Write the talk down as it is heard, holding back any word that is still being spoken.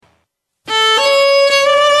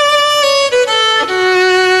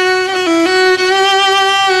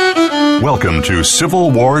Welcome to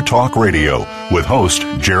Civil War Talk Radio with host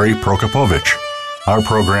Jerry Prokopowicz. Our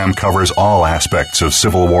program covers all aspects of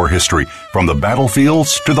Civil War history, from the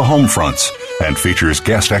battlefields to the home fronts, and features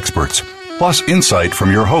guest experts, plus insight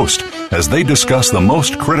from your host as they discuss the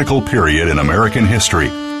most critical period in American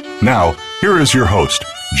history. Now, here is your host,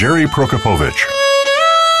 Jerry Prokopowicz.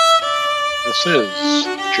 This is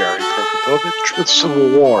Jerry Prokopowicz with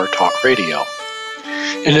Civil War Talk Radio.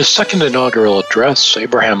 In his second inaugural address,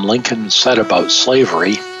 Abraham Lincoln said about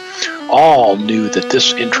slavery, all knew that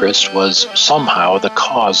this interest was somehow the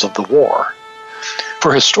cause of the war.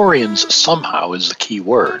 For historians, somehow is the key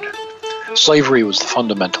word. Slavery was the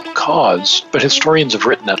fundamental cause, but historians have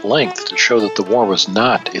written at length to show that the war was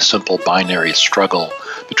not a simple binary struggle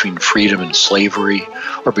between freedom and slavery,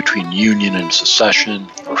 or between union and secession,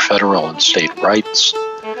 or federal and state rights.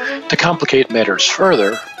 To complicate matters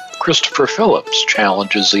further, Christopher Phillips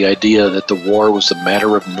challenges the idea that the war was a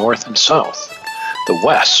matter of North and South. The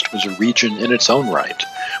West was a region in its own right,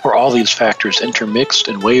 where all these factors intermixed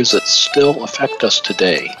in ways that still affect us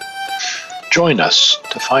today. Join us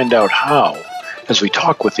to find out how, as we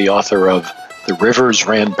talk with the author of The Rivers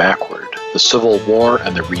Ran Backward, The Civil War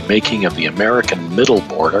and the Remaking of the American Middle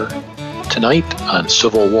Border, tonight on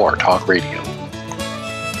Civil War Talk Radio.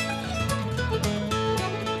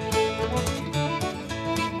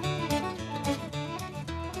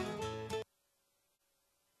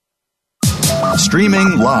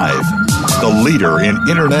 Streaming live, the leader in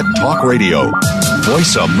Internet Talk Radio,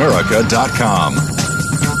 VoiceAmerica.com.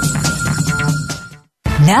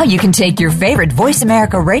 Now you can take your favorite Voice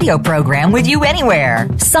America radio program with you anywhere.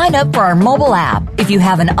 Sign up for our mobile app if you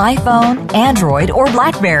have an iPhone, Android, or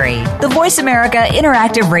BlackBerry. The Voice America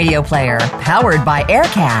Interactive Radio Player, powered by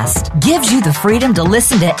Aircast, gives you the freedom to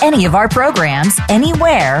listen to any of our programs,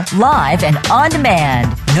 anywhere, live and on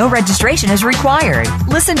demand. No registration is required.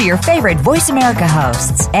 Listen to your favorite Voice America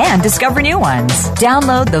hosts and discover new ones.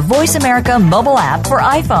 Download the Voice America mobile app for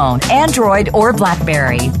iPhone, Android, or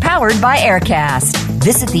BlackBerry, powered by Aircast.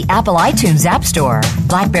 Visit the Apple iTunes App Store,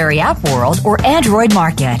 BlackBerry App World, or Android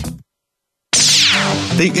Market.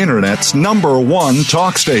 The Internet's number one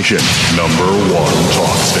talk station.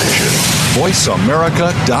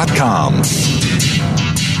 VoiceAmerica.com.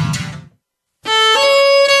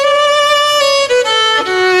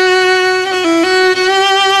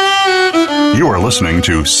 You are listening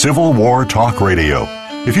to Civil War Talk Radio.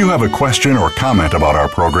 If you have a question or comment about our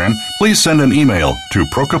program, please send an email to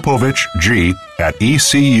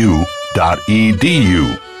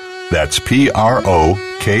prokopowiczg@ecu.edu. That's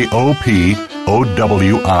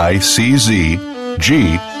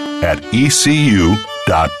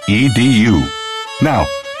PROKOPOWICZG@ecu.edu. Now,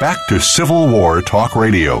 back to Civil War Talk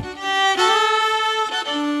Radio.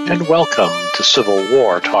 And welcome to Civil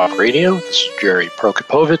War Talk Radio. This is Jerry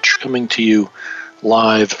Prokopowicz coming to you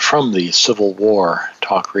live from the Civil War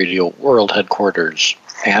Talk Radio World Headquarters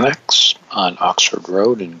Annex on Oxford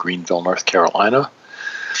Road in Greenville, North Carolina.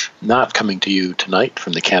 Not coming to you tonight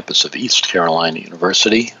from the campus of East Carolina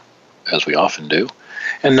University, as we often do,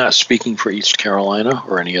 and not speaking for East Carolina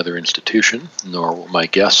or any other institution, nor will my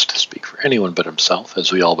guest speak for anyone but himself,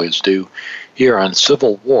 as we always do here on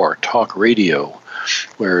Civil War Talk Radio,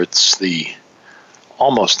 where it's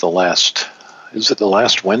almost the last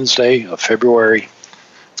Wednesday of February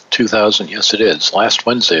 2000? Yes, it is. Last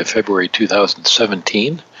Wednesday of February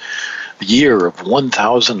 2017, the year of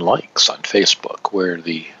 1,000 likes on Facebook, where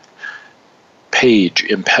the page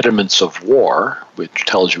Impediments of War, which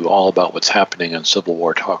tells you all about what's happening on Civil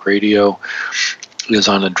War Talk Radio, is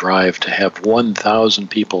on a drive to have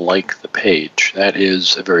 1,000 people like the page. That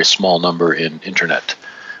is a very small number in Internet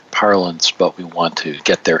parlance, but we want to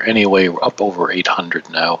get there anyway. We're up over 800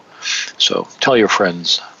 now. So tell your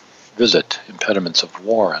friends, visit Impediments of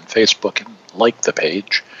War on Facebook and like the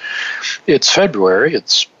page. It's February.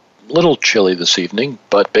 It's a little chilly this evening,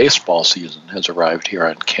 but baseball season has arrived here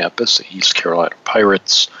on campus. The East Carolina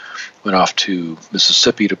Pirates went off to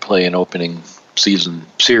Mississippi to play an opening season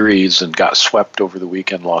series and got swept over the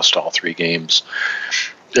weekend, lost all 3 games.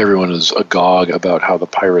 Everyone is agog about how the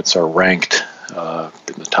Pirates are ranked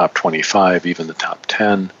in the top 25, even the top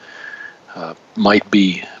 10. Might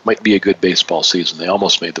be a good baseball season. They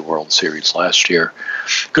almost made the World Series last year.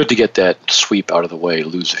 Good to get that sweep out of the way,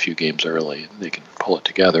 lose a few games early, and they can pull it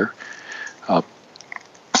together.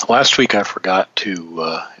 Last week I forgot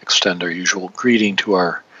to extend our usual greeting to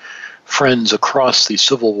our friends across the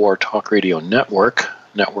Civil War Talk Radio network.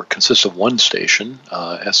 Network consists of one station,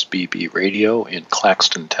 SBB Radio in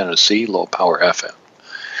Claxton, Tennessee, low power FM.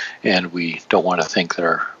 and we don't want to think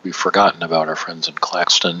that we've forgotten about our friends in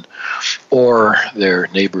Claxton or their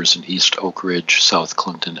neighbors in East Oak Ridge, South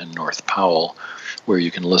Clinton, and North Powell, where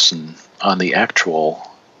you can listen on the actual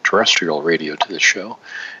terrestrial radio to this show,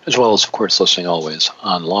 as well as, of course, listening always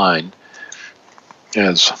online,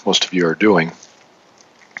 as most of you are doing.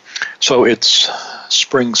 So it's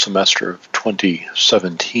spring semester of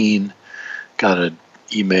 2017. Got an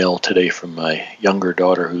email today from my younger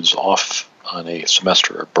daughter who's off on a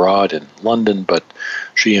semester abroad in London, but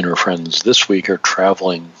she and her friends this week are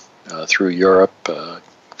traveling through Europe.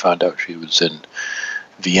 Found out she was in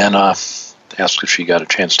Vienna. Asked if she got a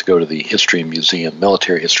chance to go to the history museum,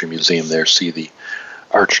 military history museum there, see the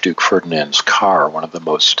Archduke Ferdinand's car, one of the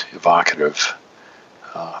most evocative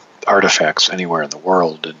artifacts anywhere in the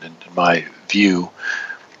world, in my view.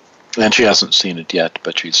 And she hasn't seen it yet,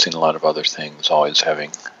 but she's seen a lot of other things, always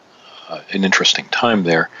having an interesting time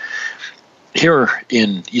there. Here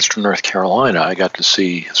in eastern North Carolina, I got to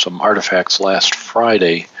see some artifacts last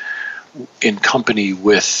Friday in company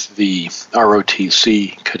with the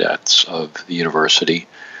ROTC cadets of the university,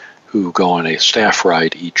 who go on a staff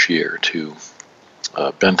ride each year to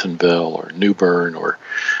Bentonville or New Bern, or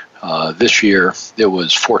this year it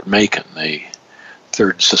was Fort Macon, a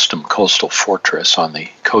third system coastal fortress on the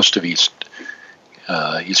coast of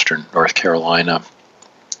eastern North Carolina,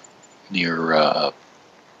 near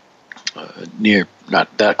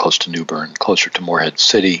not that close to New Bern, closer to Morehead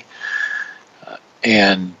City.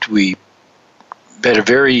 And we had a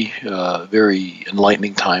very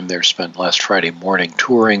enlightening time there, spent last Friday morning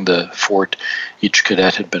touring the fort. Each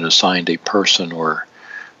cadet had been assigned a person or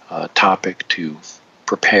topic to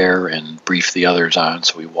prepare and brief the others on,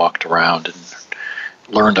 so we walked around and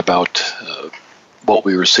learned about what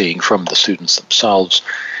we were seeing from the students themselves.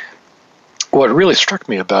 What really struck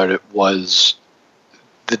me about it was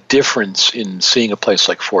the difference in seeing a place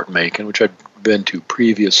like Fort Macon, which I'd been to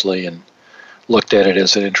previously and looked at it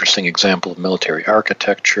as an interesting example of military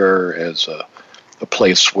architecture, as a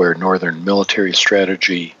place where Northern military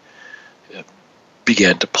strategy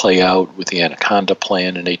began to play out with the Anaconda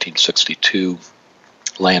Plan in 1862,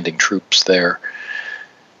 landing troops there.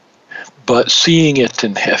 But seeing it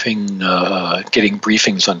and having getting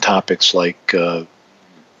briefings on topics like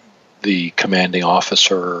the commanding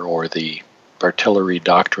officer or the artillery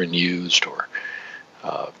doctrine used, or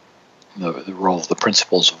the role of the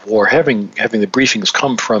principles of war, having the briefings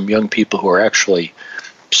come from young people who are actually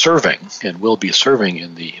serving and will be serving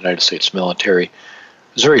in the United States military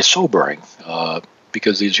is very sobering,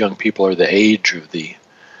 because these young people are the age of the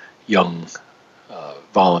young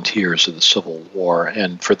volunteers of the Civil War,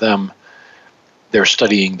 and for them, they're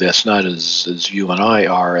studying this not as you and I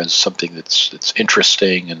are, as something that's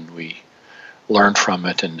interesting and we learn from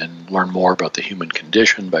it and learn more about the human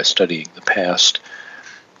condition by studying the past.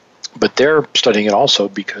 But they're studying it also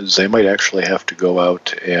because they might actually have to go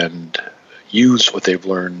out and use what they've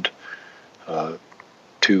learned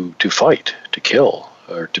to fight, to kill,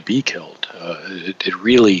 or to be killed. It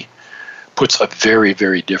really puts a very,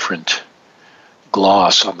 very different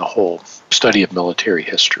gloss on the whole study of military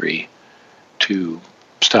history to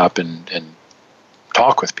stop and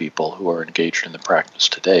talk with people who are engaged in the practice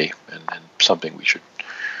today, and something we should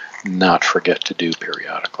not forget to do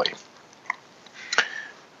periodically.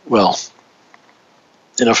 Well,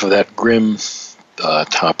 enough of that grim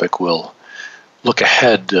topic. We'll look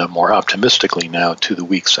ahead more optimistically now to the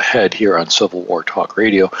weeks ahead here on Civil War Talk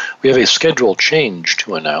Radio. We have a schedule change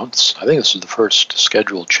to announce. I think this is the first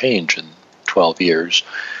schedule change in 12 years.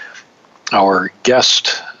 Our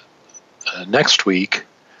guest next week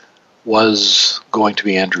was going to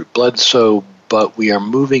be Andrew Bledsoe, but we are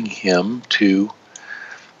moving him to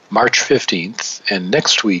March 15th, and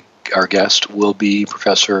next week our guest will be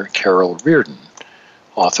Professor Carol Reardon,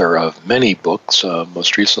 author of many books,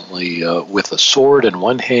 most recently With a Sword in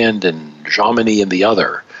One Hand and Jomini in the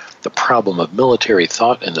Other, The Problem of Military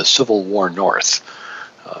Thought in the Civil War North.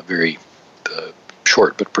 A very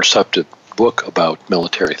short but perceptive book about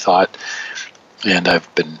military thought. And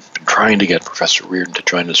I've been trying to get Professor Reardon to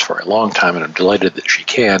join us for a long time, and I'm delighted that she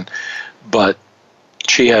can. But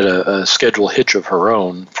she had a schedule hitch of her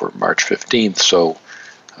own for March 15th, so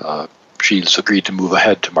she's agreed to move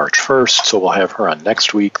ahead to March 1st, so we'll have her on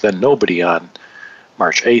next week. Then nobody on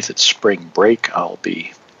March 8th. It's spring break. I'll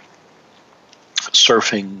be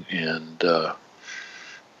surfing and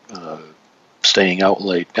staying out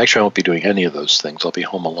late. Actually, I won't be doing any of those things. I'll be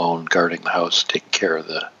home alone, guarding the house, taking care of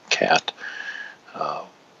the cat,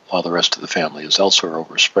 while the rest of the family is elsewhere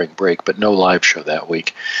over spring break, but no live show that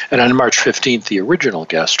week. And on March 15th, the original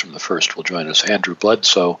guest from the first will join us, Andrew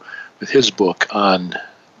Bledsoe, with his book on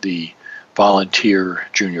the volunteer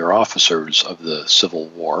junior officers of the Civil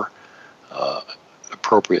War,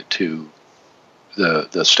 appropriate to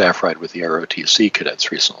the staff ride with the ROTC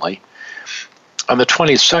cadets recently. On the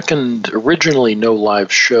 22nd, originally no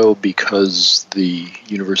live show because the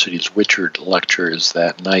university's Witchard lecture is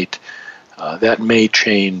that night. That may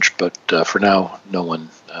change, but for now, no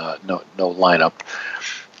lineup.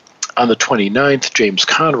 On the 29th, James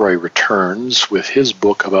Conroy returns with his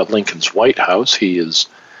book about Lincoln's White House. He is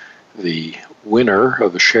the winner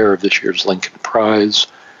of a share of this year's Lincoln Prize.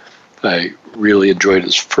 I really enjoyed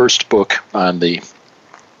his first book on the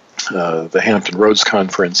Hampton Roads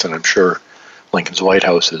Conference, and I'm sure Lincoln's White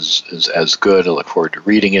House is as good. I look forward to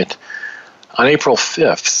reading it. On April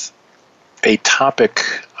 5th, a topic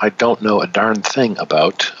I don't know a darn thing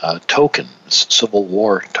about, tokens, Civil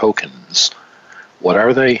War tokens. What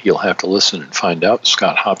are they? You'll have to listen and find out.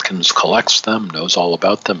 Scott Hopkins collects them, knows all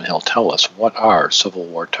about them, and he'll tell us what are Civil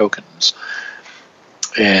War tokens.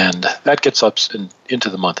 And that gets us into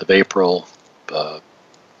the month of April.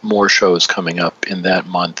 More shows coming up in that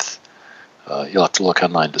month. You'll have to look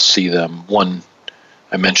online to see them. One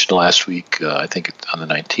I mentioned last week, I think on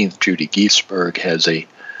the 19th, Judy Giesberg has a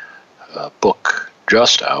book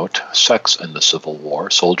just out, Sex and the Civil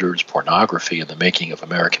War, Soldiers, Pornography, and the Making of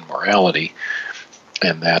American Morality.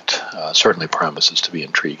 And that certainly promises to be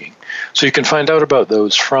intriguing. So you can find out about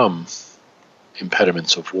those from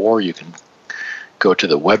Impediments of War. You can go to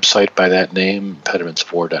the website by that name,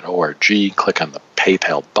 impedimentsofwar.org, click on the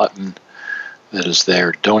PayPal button that is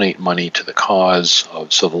there, donate money to the cause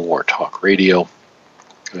of Civil War Talk Radio,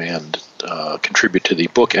 and contribute to the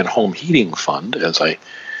Book and Home Heating Fund as I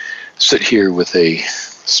sit here with a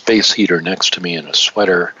space heater next to me and a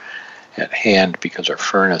sweater at hand because our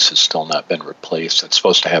furnace has still not been replaced. It's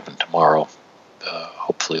supposed to happen tomorrow.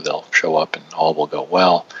 Hopefully they'll show up and all will go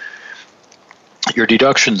well. Your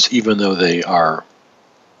deductions, even though they are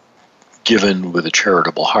given with a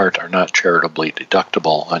charitable heart, are not charitably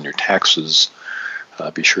deductible on your taxes.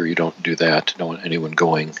 Be sure you don't do that. Don't want anyone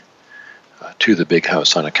going to the big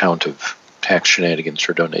house on account of tax shenanigans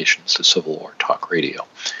or donations to Civil War Talk Radio.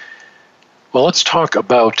 Well, let's talk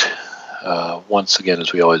about, once again,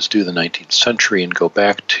 as we always do, the 19th century and go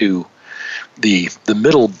back to the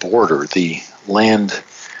middle border, the land.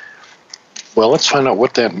 Well, let's find out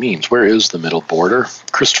what that means. Where is the middle border?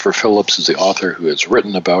 Christopher Phillips is the author who has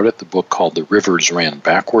written about it, the book called The Rivers Ran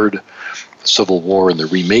Backward, the Civil War and the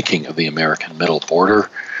Remaking of the American Middle Border.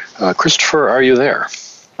 Christopher, are you there?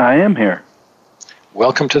 I am here.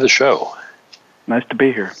 Welcome to the show. Nice to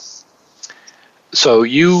be here. So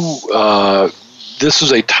this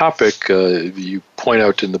is a topic you point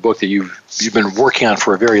out in the book that you've been working on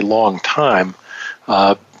for a very long time.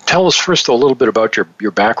 Tell us first a little bit about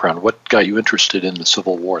your background. What got you interested in the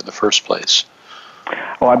Civil War in the first place?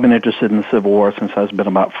 Well, I've been interested in the Civil War since I've been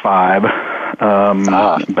about 5.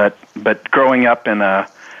 But growing up in a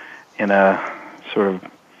sort of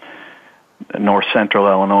north central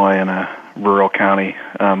Illinois in a rural county,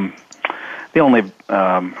 the only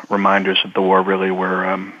reminders of the war really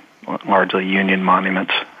were largely Union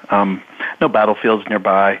monuments. No battlefields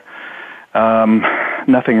nearby.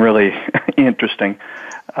 Nothing really interesting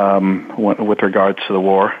with regards to the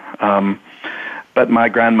war. But my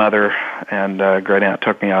grandmother and great aunt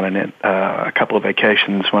took me on a couple of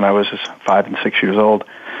vacations when I was 5 and 6 years old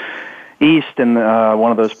east, and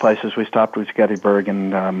one of those places we stopped was Gettysburg,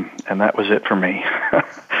 and that was it for me.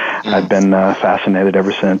 I've been fascinated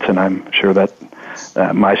ever since, and I'm sure that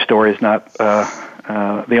my story is not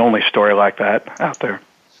the only story like that out there.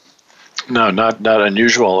 No, not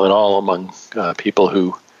unusual at all among people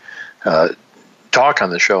who talk on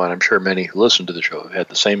the show, and I'm sure many who listen to the show have had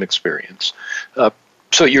the same experience.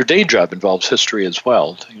 So your day job involves history as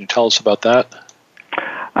well. Can you tell us about that?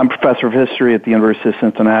 I'm professor of history at the University of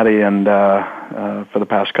Cincinnati, and for the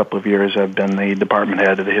past couple of years I've been the department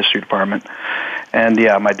head of the history department. And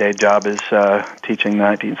yeah, my day job is teaching the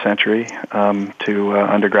 19th century to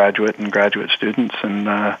undergraduate and graduate students,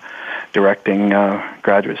 and directing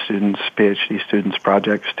graduate students, PhD students'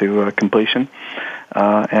 projects to completion,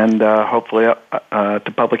 and hopefully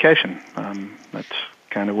to publication. That's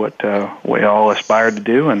kind of what we all aspire to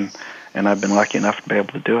do, and I've been lucky enough to be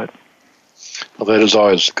able to do it. Well, that is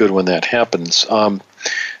always good when that happens. I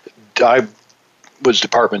was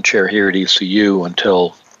department chair here at ECU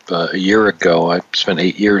until a year ago. I spent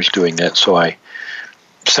 8 years doing that, so I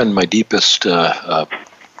send my deepest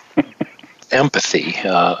empathy.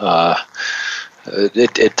 Not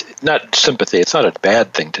sympathy. It's not a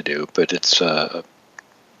bad thing to do, but it's.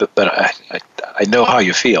 But I know how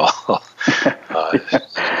you feel.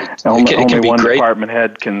 Only one great. Department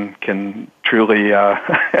head can truly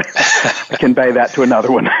convey that to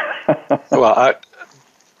another one. Well,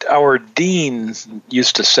 our dean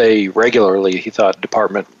used to say regularly he thought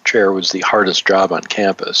department chair was the hardest job on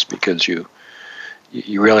campus because you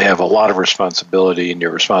really have a lot of responsibility, and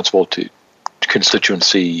you're responsible to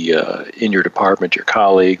constituency in your department, your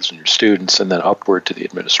colleagues and your students, and then upward to the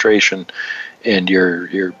administration. And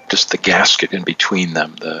you're just the gasket in between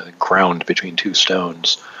them, the ground between two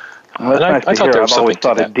stones. Well, that's nice to hear. I've always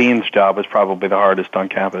thought a dean's job is probably the hardest on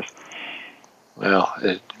campus. Well,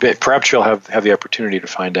 perhaps you'll have the opportunity to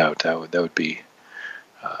find out. That would be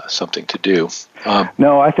something to do.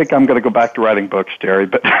 No, I think I'm going to go back to writing books, Jerry,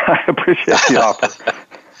 but I appreciate the offer.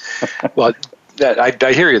 Well,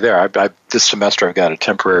 I hear you there. This semester I've got a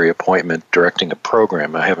temporary appointment directing a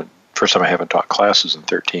program. First time I haven't taught classes in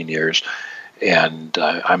 13 years, and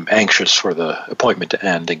I'm anxious for the appointment to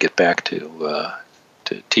end and get back to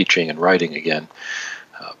teaching and writing again.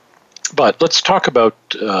 But let's talk about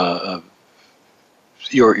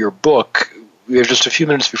your book. We have just a few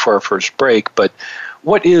minutes before our first break, but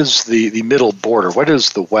what is the middle border? What is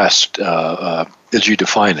the West as you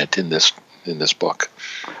define it in this book?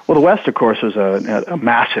 Well, the West, of course, is a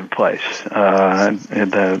massive place,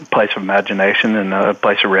 the place of imagination and a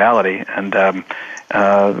place of reality. And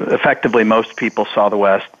effectively, most people saw the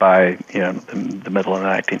West by the middle of the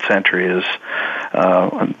 19th century as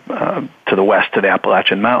to the west of the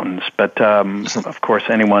Appalachian Mountains. But of course,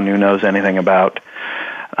 anyone who knows anything about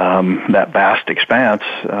that vast expanse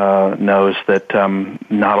knows that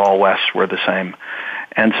not all Wests were the same.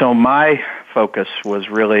 And so my focus was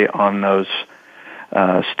really on those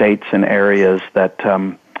states and areas that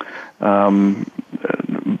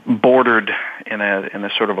bordered in a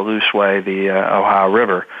sort of a loose way the Ohio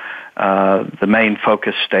River. The main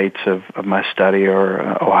focus states of my study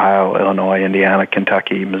are Ohio, Illinois, Indiana,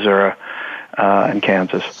 Kentucky, Missouri, and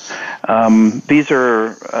Kansas. This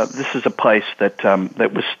is a place that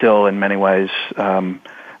was still in many ways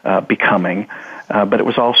becoming, but it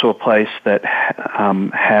was also a place that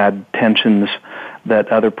had tensions that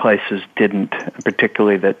other places didn't,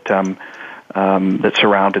 particularly that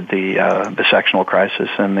surrounded the sectional crisis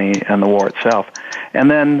and the war itself. And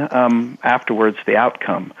then afterwards, the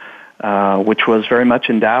outcome, which was very much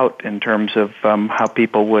in doubt in terms of how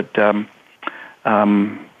people would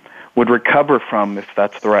recover from, if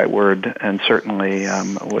that's the right word, and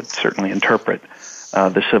would certainly interpret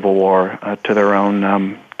the Civil War to their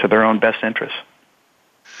own best interests.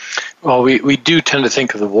 Well, we do tend to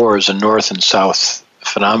think of the war as a North and South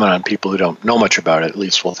phenomenon. People who don't know much about it, at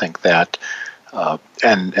least, will think that.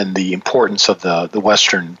 And the importance of the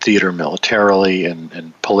Western theater militarily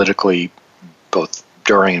and politically, both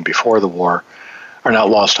during and before the war, are not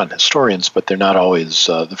lost on historians, but they're not always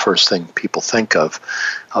the first thing people think of.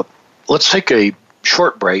 Let's take a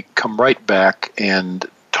short break, come right back, and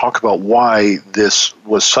talk about why this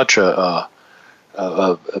was such a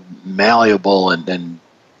malleable and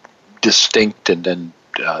distinct, and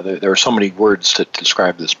there are so many words to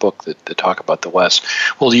describe this book that talk about the West.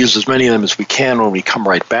 We'll use as many of them as we can when we come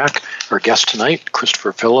right back. Our guest tonight,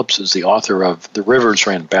 Christopher Phillips, is the author of The Rivers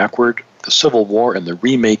Ran Backward, The Civil War and the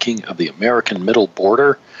Remaking of the American Middle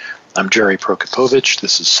Border. I'm Jerry Prokopowicz.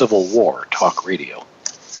 This is Civil War Talk Radio.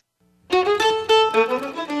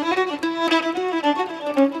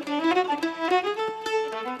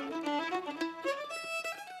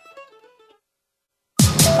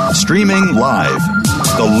 Streaming live,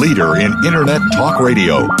 the leader in Internet talk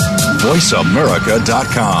radio,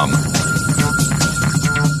 VoiceAmerica.com.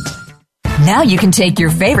 Now you can take your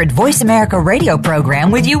favorite Voice America radio program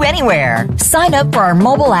with you anywhere. Sign up for our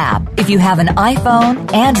mobile app if you have an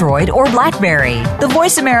iPhone, Android, or BlackBerry. The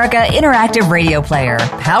Voice America Interactive Radio Player,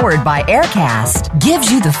 powered by Aircast,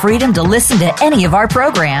 gives you the freedom to listen to any of our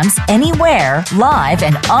programs, anywhere, live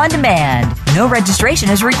and on demand. No registration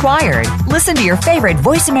is required. Listen to your favorite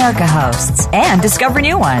Voice America hosts and discover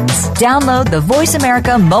new ones. Download the Voice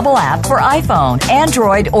America mobile app for iPhone,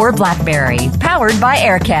 Android, or BlackBerry, powered by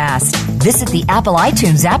Aircast. Visit the Apple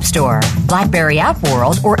iTunes App Store, BlackBerry App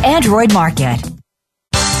World, or Android Market.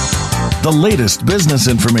 The latest business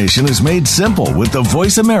information is made simple with the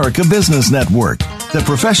Voice America Business Network. The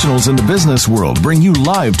professionals in the business world bring you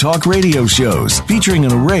live talk radio shows featuring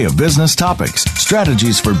an array of business topics,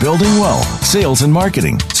 strategies for building wealth, sales and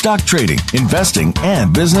marketing, stock trading, investing,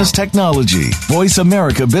 and business technology. Voice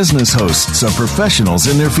America Business hosts are professionals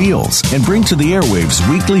in their fields and bring to the airwaves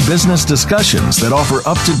weekly business discussions that offer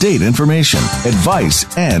up-to-date information, advice,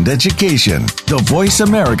 and education. The Voice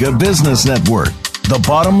America Business Network. The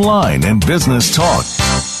bottom line in business talk.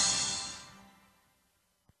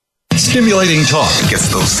 Stimulating talk. Gets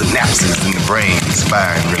those synapses in the brain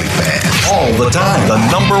firing really fast. All the time. The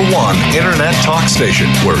 #1 Internet talk station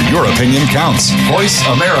where your opinion counts.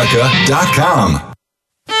 VoiceAmerica.com.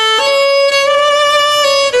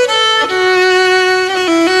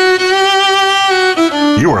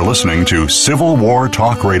 You are listening to Civil War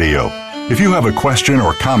Talk Radio. If you have a question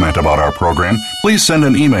or comment about our program, please send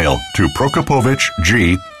an email to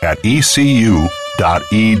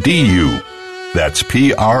prokopovic@ecu.edu. That's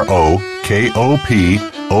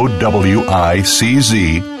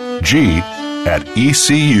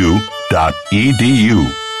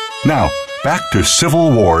PROKOPOWICG@ecu.edu. Now, back to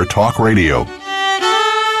Civil War Talk Radio.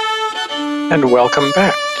 And welcome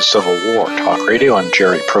back to Civil War Talk Radio. I'm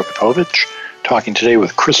Jerry Prokopowicz, talking today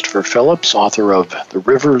with Christopher Phillips, author of The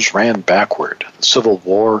Rivers Ran Backward, the Civil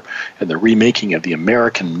War and the Remaking of the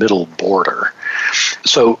American Middle Border.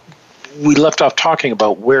 So we left off talking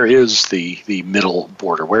about where is the middle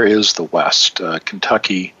border, where is the West,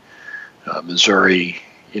 Kentucky, Missouri,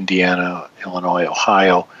 Indiana, Illinois,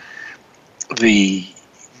 Ohio. This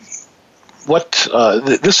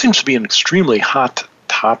seems to be an extremely hot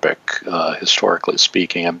topic, historically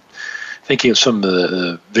speaking. I'm thinking of some of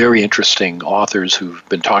the very interesting authors who've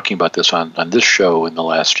been talking about this on this show in the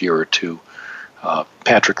last year or two.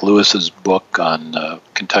 Patrick Lewis's book on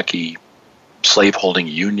Kentucky slaveholding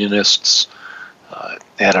Unionists,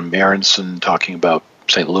 Adam Aronson talking about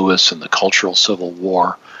St. Louis and the Cultural Civil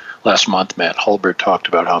War. Last month, Matt Hulbert talked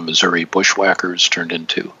about how Missouri bushwhackers turned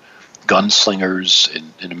into gunslingers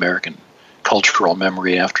in American cultural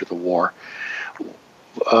memory after the war.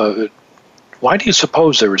 Why do you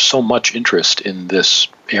suppose there is so much interest in this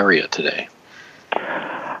area today?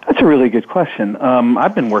 That's a really good question.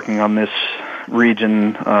 I've been working on this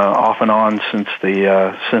region off and on since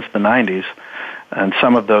the 90s, and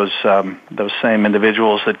some of those same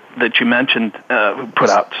individuals that you mentioned who put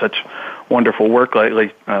out such wonderful work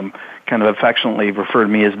lately kind of affectionately refer to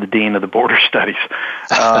me as the Dean of the Border Studies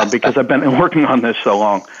because I've been working on this so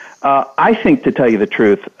long. I think, to tell you the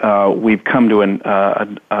truth, we've come to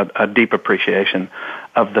a deep appreciation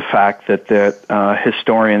of the fact that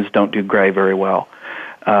historians don't do gray very well.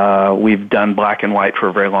 We've done black and white for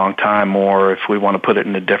a very long time, or if we want to put it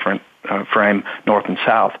in a different frame, north and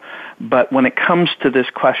south. But when it comes to this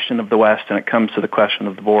question of the West and it comes to the question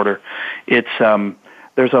of the border,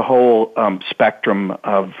 there's a whole spectrum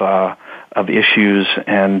of issues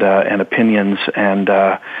and opinions and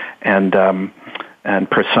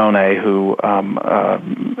personae who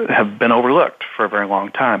have been overlooked for a very long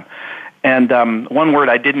time. And one word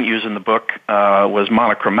I didn't use in the book was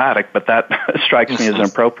monochromatic, but that strikes me as an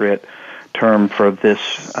appropriate term for this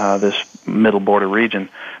middle border region.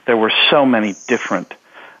 There were so many different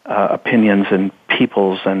opinions and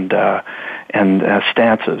peoples and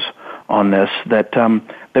stances on this that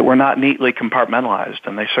were not neatly compartmentalized,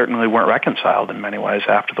 and they certainly weren't reconciled in many ways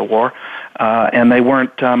after the war, and they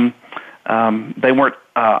weren't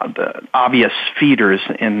obvious feeders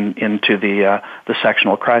into the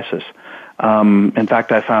sectional crisis. In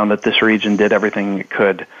fact, I found that this region did everything it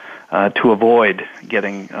could to avoid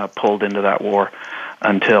getting pulled into that war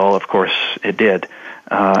until, of course, it did.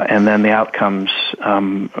 And then the outcomes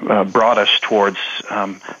brought us towards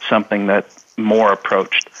something that more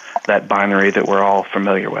approached that binary that we're all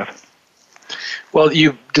familiar with. Well,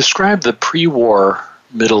 you described the pre-war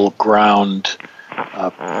middle ground,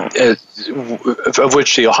 of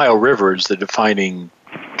which the Ohio River is the defining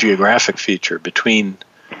geographic feature between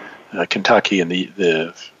Kentucky and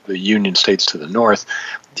the Union states to the north.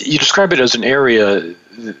 You describe it as an area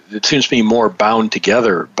that seems to be more bound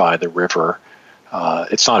together by the river.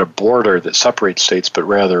 It's not a border that separates states, but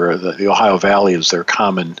rather the Ohio Valley is their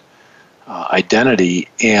common identity,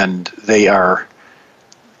 and they are,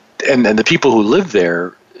 and the people who live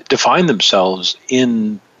there define themselves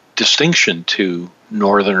in distinction to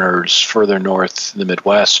northerners further north in the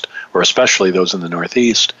Midwest, or especially those in the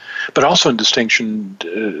Northeast, but also in distinction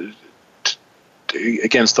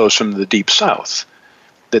against those from the deep South,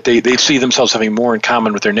 that they see themselves having more in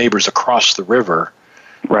common with their neighbors across the river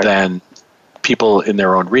right. than people in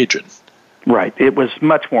their own region. Right. It was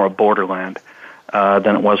much more a borderland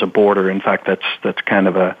than it was a border. In fact, that's kind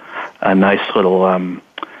of a nice little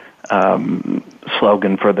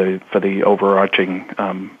slogan for the overarching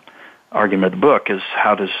argument of the book is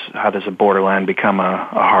how does a borderland become a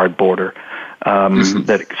hard border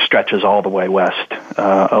that stretches all the way west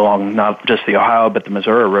along not just the Ohio but the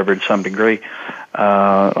Missouri River to some degree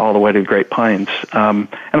all the way to the Great Plains, and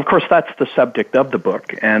of course that's the subject of the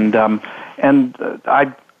book, and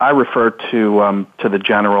I refer to the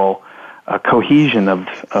general cohesion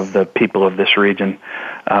of the people of this region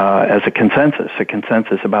as a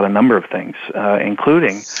consensus about a number of things,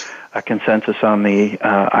 including a consensus on the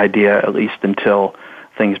idea, at least until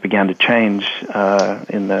things began to change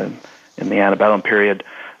in the antebellum period,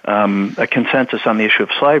 a consensus on the issue of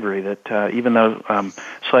slavery, that even though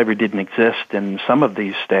slavery didn't exist in some of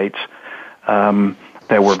these states,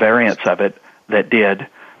 there were variants of it that did.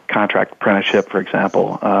 Contract apprenticeship, for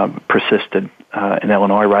example, persisted in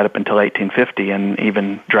Illinois right up until 1850, and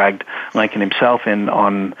even dragged Lincoln himself in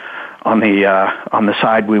on the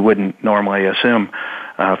side we wouldn't normally assume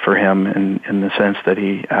for him, in the sense that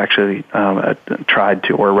he actually tried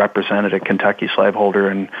to, or represented, a Kentucky slaveholder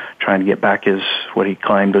and trying to get back what he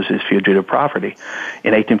claimed was his fugitive property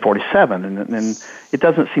in 1847, and it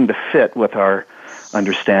doesn't seem to fit with our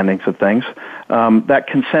understandings of things. That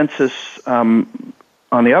consensus,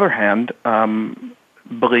 on the other hand,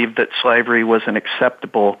 believed that slavery was an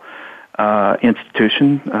acceptable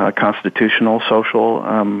institution, constitutional,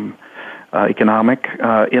 social, economic,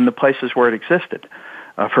 in the places where it existed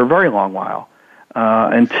for a very long while,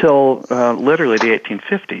 until literally the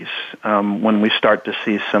 1850s, when we start to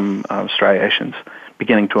see some striations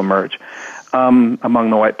beginning to emerge among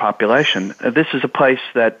the white population. This is a place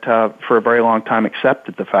that for a very long time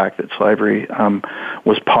accepted the fact that slavery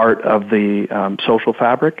was part of the social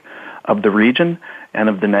fabric of the region and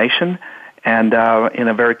of the nation, and in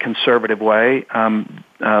a very conservative way,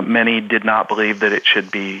 many did not believe that it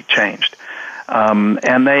should be changed.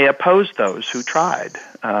 And they opposed those who tried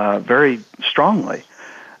very strongly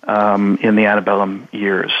in the antebellum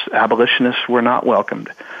years. Abolitionists were not welcomed.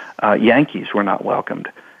 Yankees were not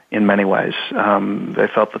welcomed in many ways. They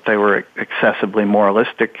felt that they were excessively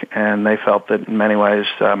moralistic, and they felt that in many ways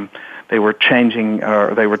they were changing,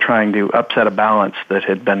 or they were trying to upset a balance that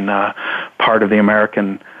had been part of the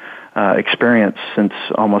American experience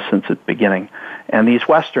almost since its beginning. And these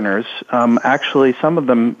Westerners, actually, some of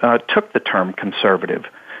them took the term conservative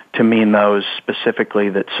to mean those specifically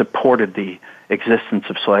that supported the existence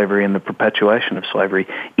of slavery and the perpetuation of slavery,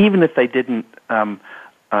 even if they didn't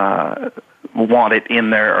want it in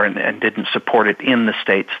there, and didn't support it in the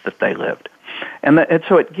states that they lived. And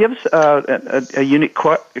so it gives a unique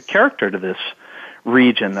character to this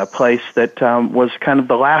region, a place that was kind of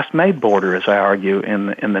the last made border, as I argue,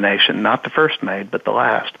 in the nation, not the first made, but the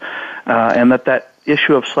last, and that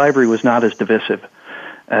issue of slavery was not as divisive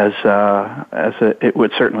as it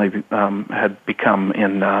would certainly had become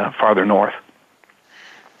in farther north.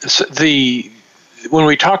 So when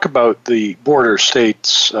we talk about the border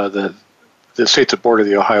states, the states that border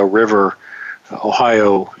the Ohio River,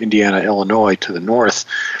 Ohio, Indiana, Illinois to the north,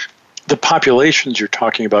 the populations you're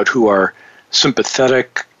talking about who are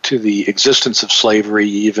sympathetic to the existence of slavery,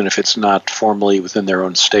 even if it's not formally within their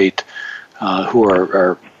own state, who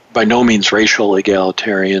are by no means racial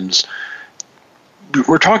egalitarians.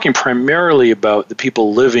 We're talking primarily about the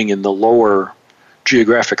people living in the lower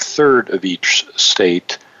geographic third of each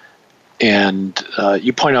state, and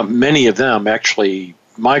you point out many of them actually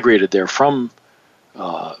migrated there from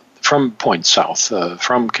points south,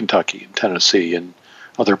 from Kentucky and Tennessee and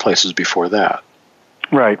other places before that.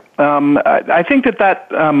 Right. I think that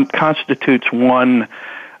constitutes one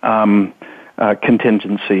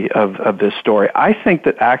contingency of this story. I think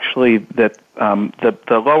that actually that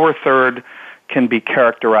the lower third can be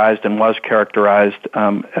characterized, and was characterized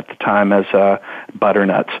at the time, as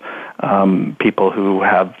butternuts, people who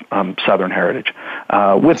have Southern heritage,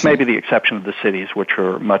 with maybe the exception of the cities, which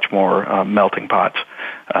are much more melting pots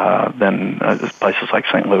than places like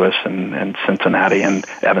St. Louis and Cincinnati and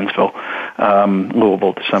Evansville,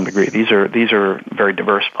 Louisville to some degree. These are very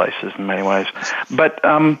diverse places in many ways. But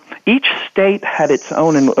each state had its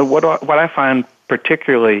own, and what I find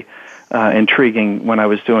particularly intriguing when I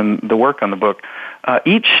was doing the work on the book,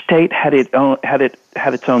 each state had its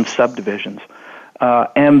own subdivisions,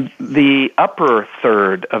 and the upper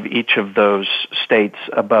third of each of those states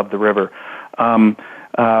above the river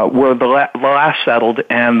were the last settled,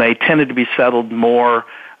 and they tended to be settled more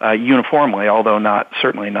uniformly, although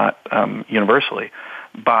certainly not universally,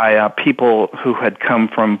 by people who had come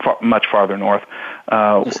from much farther north,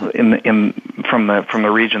 from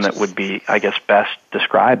the region that would be, I guess, best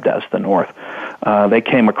described as the North. They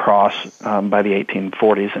came across by the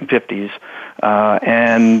 1840s and 50s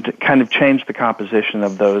and kind of changed the composition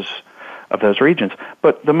of those regions.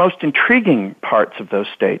 But the most intriguing parts of those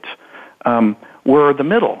states were the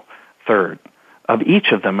middle third of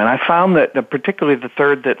each of them. And I found that particularly the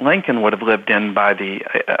third that Lincoln would have lived in by the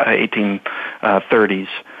 1830s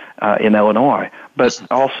in Illinois, but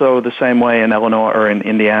also the same way in Illinois or in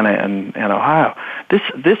Indiana and Ohio.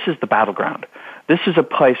 This is the battleground. This is a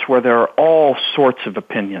place where there are all sorts of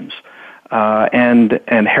opinions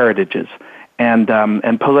and heritages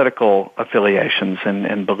and political affiliations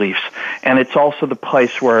and beliefs, and it's also the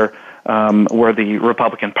place where the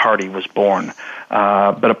Republican Party was born,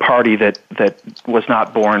 but a party that was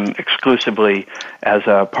not born exclusively as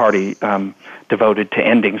a party devoted to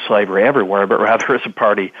ending slavery everywhere, but rather as a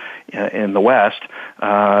party in the West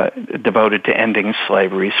devoted to ending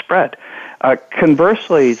slavery spread.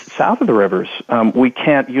 Conversely, south of the rivers, we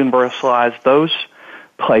can't universalize those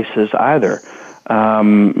places either.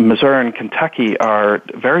 Missouri and Kentucky are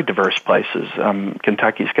very diverse places.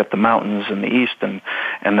 Kentucky's got the mountains in the east, and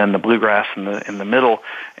then the bluegrass in the middle,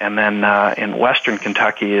 and then in western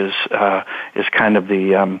Kentucky is kind of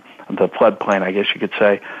the floodplain, I guess you could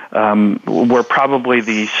say, where probably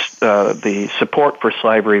the support for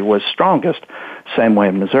slavery was strongest. Same way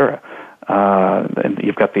in Missouri. And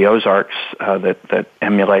you've got the Ozarks that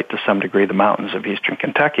emulate to some degree the mountains of eastern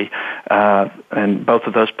Kentucky, and both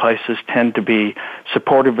of those places tend to be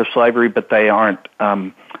supportive of slavery, but they aren't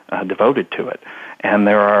devoted to it. And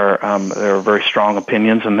there are very strong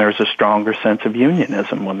opinions, and there's a stronger sense of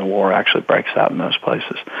unionism when the war actually breaks out in those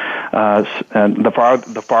places. And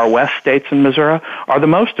the far west states in Missouri are the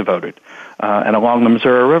most devoted, and along the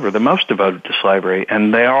Missouri River, the most devoted to slavery,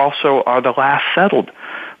 and they also are the last settled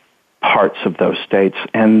parts of those states,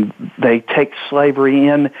 and they take slavery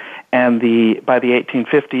in, and by the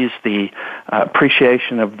 1850s, the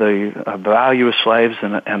appreciation of the value of slaves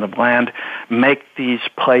and of land make these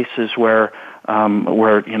places where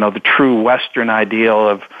the true Western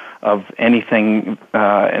ideal of everything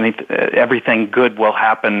good will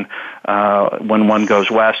happen when one goes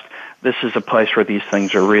west. This is a place where these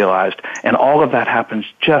things are realized, and all of that happens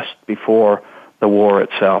just before the war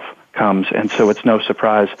itself comes, and so it's no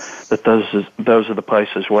surprise that those are the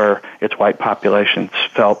places where its white populations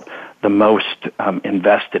felt the most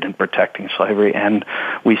invested in protecting slavery, and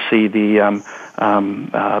we see the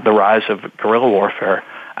rise of guerrilla warfare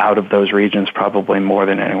out of those regions probably more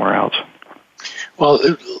than anywhere else. Well,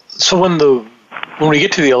 so when we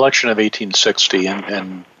get to the election of 1860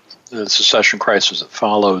 and the secession crisis that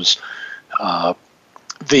follows, how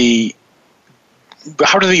do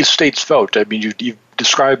these states vote? I mean, you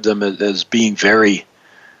described them as being very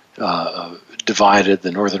divided,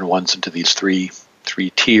 the northern ones into these three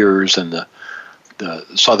tiers, and the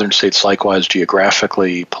southern states likewise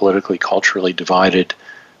geographically, politically, culturally divided.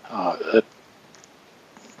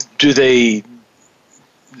 Do they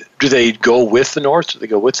go with the North? Do they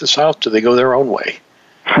go with the South? Do they go their own way?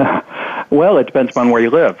 Well, it depends upon where you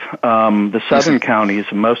live. The southern counties,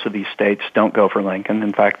 most of these states don't go for Lincoln.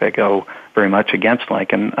 In fact, they go very much against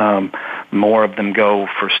Lincoln. More of them go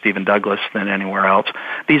for Stephen Douglas than anywhere else.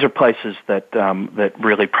 These are places that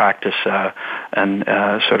really practice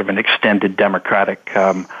sort of an extended democratic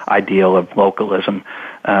ideal of localism,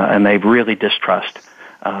 and they really distrust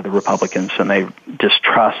the Republicans, and they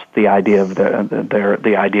distrust the idea of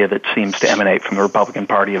the idea that seems to emanate from the Republican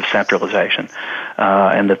Party of centralization,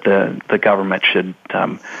 and that the government should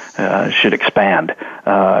expand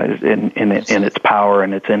in its power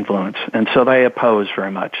and its influence, and so they oppose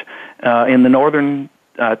very much. In the northern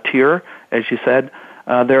tier, as you said,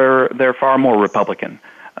 they're far more Republican.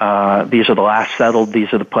 These are the last settled.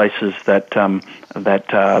 These are the places that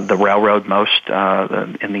the railroad most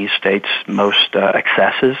in these states most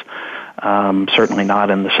accesses. Certainly not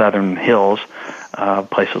in the southern hills,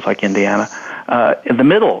 places like Indiana. In the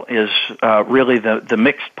middle is really the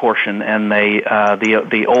mixed portion, and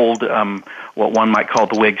the old what one might call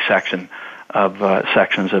the Whig section of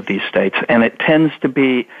sections of these states, and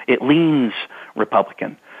it leans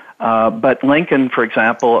Republican. But Lincoln, for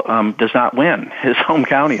example, does not win his home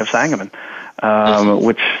county of Sangamon,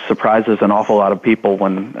 which surprises an awful lot of people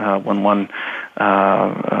when one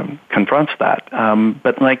confronts that.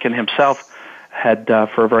 But Lincoln himself had,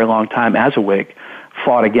 for a very long time, as a Whig,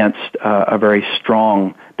 fought against a very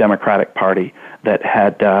strong Democratic Party that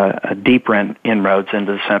had deeper inroads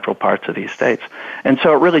into the central parts of these states. And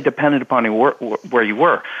so it really depended upon where you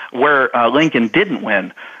were. Where Lincoln didn't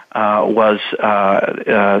win was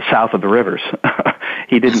south of the rivers.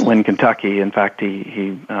 He didn't win Kentucky. In fact,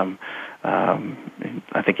 I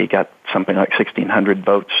think he got something like 1,600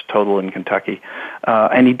 votes total in Kentucky.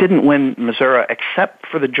 And he didn't win Missouri except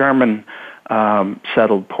for the German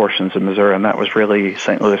settled portions of Missouri, and that was really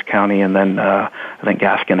St. Louis County and then I think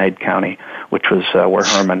Gasconade County, which was where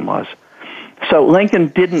Herman was. So Lincoln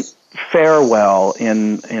didn't fare well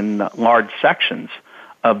in large sections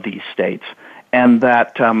of these states, and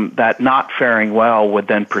that not faring well would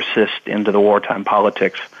then persist into the wartime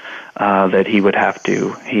politics that he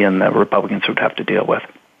and the Republicans would have to deal with.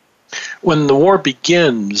 when the war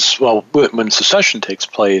begins, well, when secession takes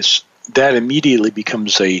place, that immediately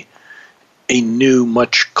becomes a new,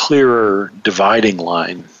 much clearer dividing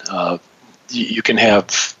line. You can have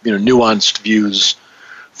nuanced views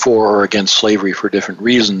for or against slavery for different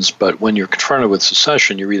reasons, but when you're confronted with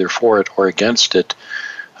secession, you're either for it or against it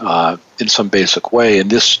in some basic way. And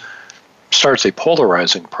this starts a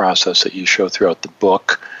polarizing process that you show throughout the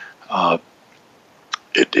book.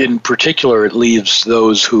 In particular, it leaves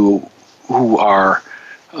those who are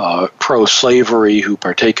pro-slavery, who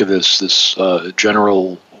partake of this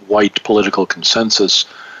general white political consensus,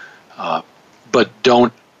 but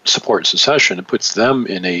don't support secession. It puts them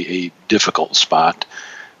in a difficult spot.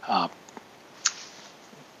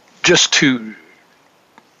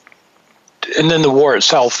 And then the war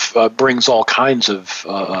itself brings all kinds of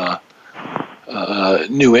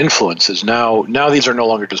new influences. Now these are no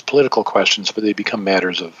longer just political questions, but they become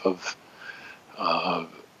matters of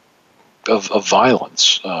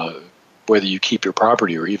violence. Whether you keep your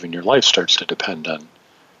property or even your life starts to depend on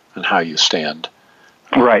how you stand.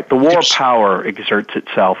 Right. The war power exerts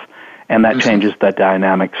itself, and that changes the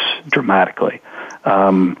dynamics dramatically.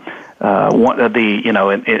 Initially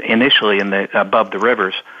above the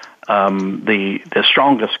rivers, the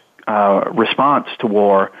strongest response to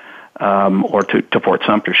war, or to Fort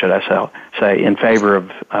Sumter, should I say, in favor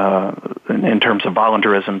of, in terms of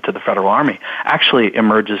voluntarism to the Federal Army, actually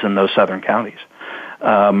emerges in those southern counties.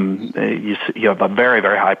 You have a very,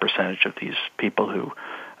 very high percentage of these people who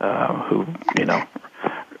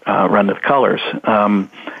run the colors,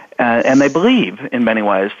 and they believe in many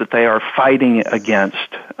ways that they are fighting against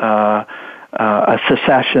a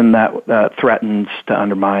secession that threatens to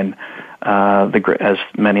undermine, as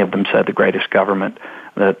many of them said, the greatest government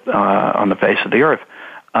that on the face of the earth.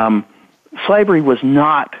 Slavery was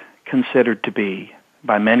not considered to be,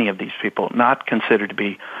 by many of these people, not considered to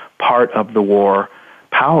be part of the war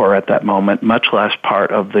power at that moment, much less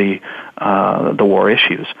part of the war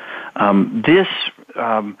issues. This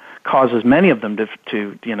causes many of them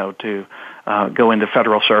to go into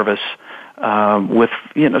federal service with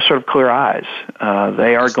sort of clear eyes.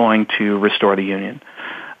 They are going to restore the Union.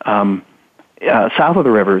 South of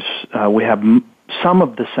the rivers, we have some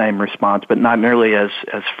of the same response, but not nearly as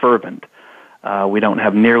fervent. We don't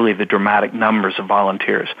have nearly the dramatic numbers of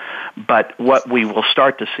volunteers. But what we will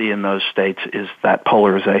start to see in those states is that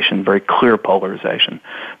polarization, very clear polarization,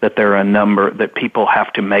 that there are a number, that people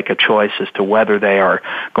have to make a choice as to whether they are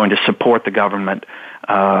going to support the government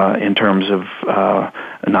in terms of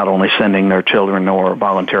not only sending their children or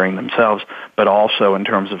volunteering themselves, but also in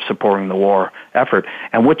terms of supporting the war effort.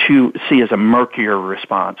 And what you see is a murkier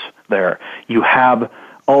response there. You have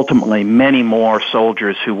ultimately many more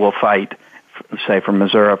soldiers who will fight, say, from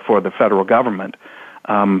Missouri for the federal government.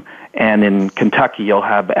 And in Kentucky, you'll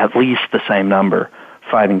have at least the same number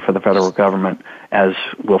fighting for the federal government as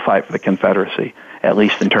will fight for the Confederacy, at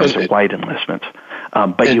least in terms of white enlistments.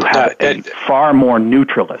 But you have far more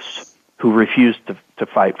neutralists who refuse to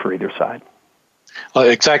fight for either side.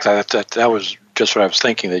 Exactly. That was just what I was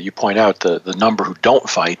thinking, that you point out the number who don't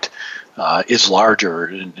fight is larger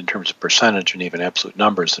in terms of percentage and even absolute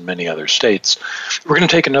numbers than many other states. We're going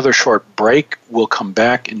to take another short break. We'll come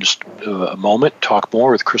back in just a moment, talk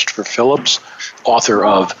more with Christopher Phillips, author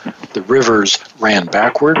of The Rivers Ran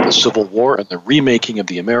Backward, The Civil War and the Remaking of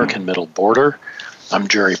the American Middle Border. I'm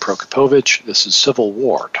Jerry Prokopowicz. This is Civil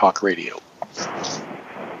War Talk Radio.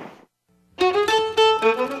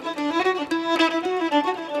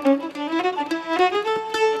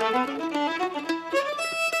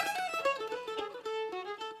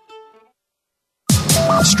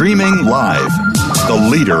 Streaming live, the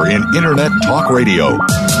leader in Internet talk radio,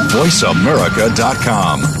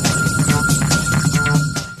 VoiceAmerica.com.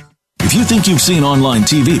 If you think you've seen online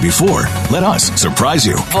TV before, let us surprise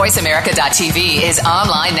you. VoiceAmerica.tv is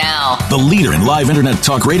online now. The leader in live Internet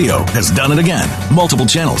talk radio has done it again. Multiple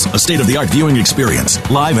channels, a state-of-the-art viewing experience,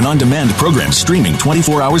 live and on-demand programs streaming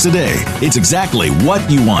 24 hours a day. It's exactly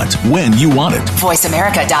what you want, when you want it.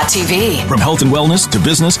 VoiceAmerica.tv. From health and wellness to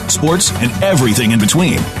business, sports, and everything in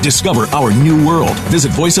between. Discover our new world.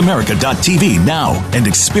 Visit VoiceAmerica.tv now and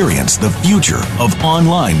experience the future of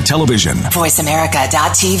online television.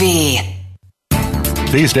 VoiceAmerica.tv.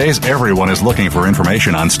 These days, everyone is looking for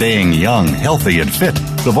information on staying young, healthy, and fit.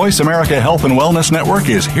 The Voice America Health and Wellness Network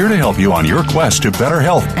is here to help you on your quest to better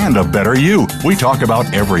health and a better you. We talk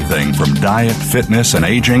about everything from diet, fitness, and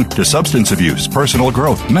aging to substance abuse, personal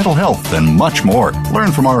growth, mental health, and much more.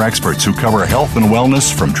 Learn from our experts who cover health and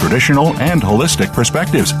wellness from traditional and holistic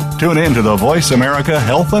perspectives. Tune in to the Voice America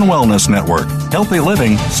Health and Wellness Network. Healthy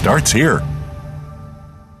living starts here.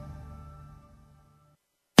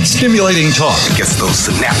 Stimulating talk. It gets those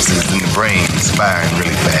synapses in the brain firing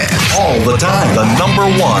really fast. All the time. The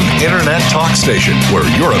 #1 Internet talk station where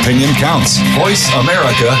your opinion counts.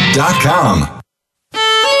 VoiceAmerica.com.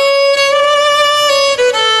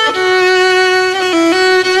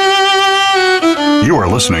 You are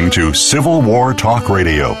listening to Civil War Talk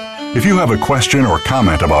Radio. If you have a question or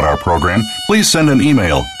comment about our program, please send an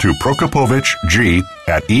email to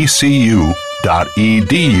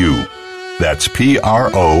prokopovic@ecu.edu. That's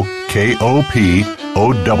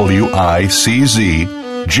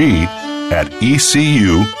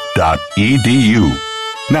PROKOPOWICZ@ecu.edu.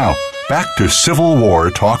 Now, back to Civil War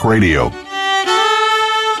Talk Radio.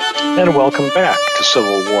 And welcome back to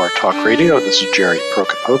Civil War Talk Radio. This is Jerry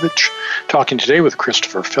Prokopowicz, talking today with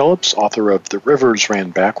Christopher Phillips, author of The Rivers Ran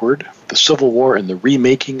Backward, The Civil War and the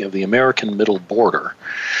Remaking of the American Middle Border.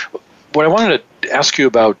 What I wanted to ask you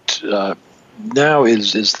about now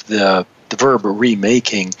is the verb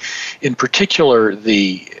remaking. In particular, in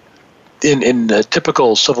the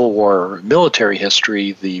typical Civil War military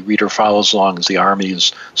history, the reader follows along as the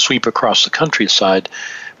armies sweep across the countryside.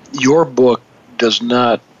 Your book does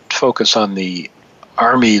not focus on the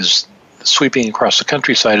armies sweeping across the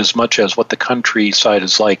countryside as much as what the countryside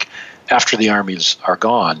is like after the armies are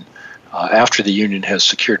gone, after the Union has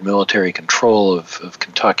secured military control of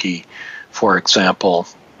Kentucky, for example.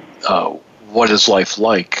 What is life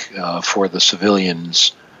like for the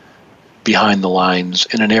civilians behind the lines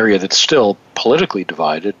in an area that's still politically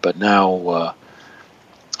divided, but now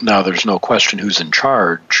there's no question who's in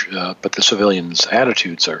charge, but the civilians'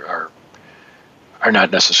 attitudes are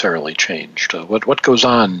not necessarily changed. What goes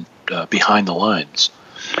on behind the lines?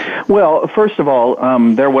 Well, first of all,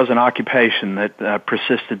 there was an occupation that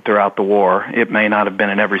persisted throughout the war. It may not have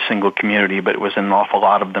been in every single community, but it was in an awful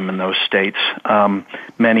lot of them in those states.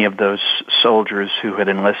 Many of those soldiers who had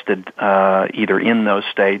enlisted either in those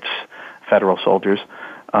states, federal soldiers,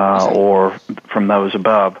 or from those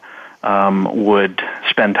above, would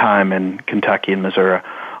spend time in Kentucky and Missouri.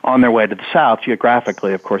 On their way to the south,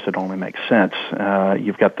 geographically, of course, it only makes sense.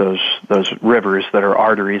 You've got those rivers that are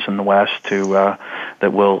arteries in the west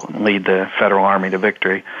that will lead the Federal Army to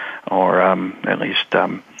victory, or at least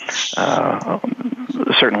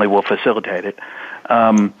certainly will facilitate it.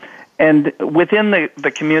 And within the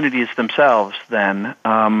communities themselves, then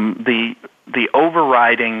the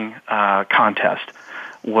overriding contest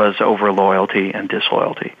was over loyalty and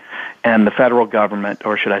disloyalty, and the federal government,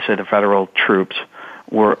 or should I say, the federal troops,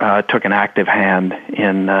 took an active hand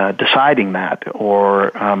in deciding that,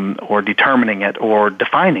 or determining it, or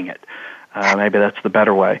defining it. Maybe that's the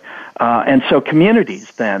better way. And so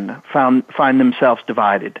communities then find themselves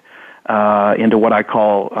divided into what I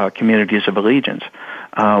call communities of allegiance,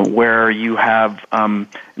 where you have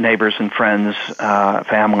neighbors and friends,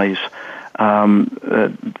 families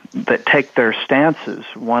that take their stances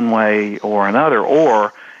one way or another,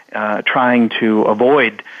 or trying to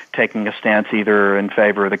avoid taking a stance either in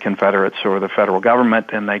favor of the Confederates or the federal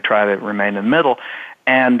government, and they try to remain in the middle.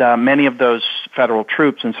 And many of those federal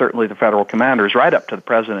troops, and certainly the federal commanders, right up to the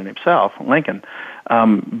president himself, Lincoln,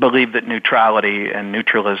 believe that neutrality and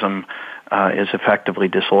neutralism is effectively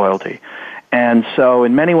disloyalty. And so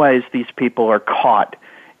in many ways, these people are caught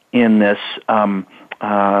in this one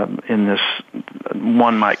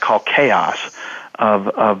might call chaos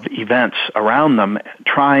of events around them,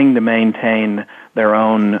 trying to maintain their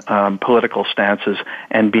own political stances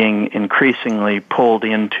and being increasingly pulled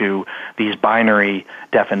into these binary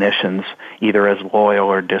definitions, either as loyal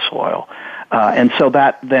or disloyal. And so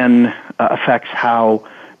that then affects how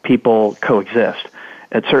people coexist.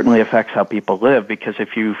 It certainly affects how people live, because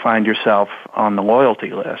if you find yourself on the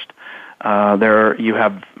loyalty list, you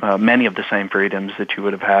have many of the same freedoms that you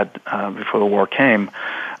would have had before the war came.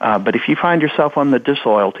 But if you find yourself on the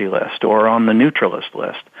disloyalty list or on the neutralist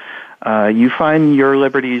list, you find your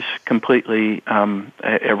liberties completely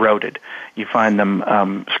eroded. You find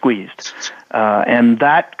them squeezed. And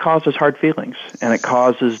that causes hard feelings, and it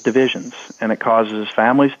causes divisions, and it causes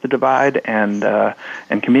families to divide and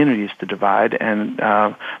communities to divide. And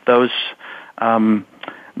those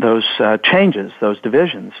changes, those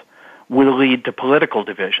divisions, will lead to political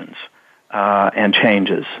divisions and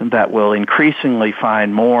changes that will increasingly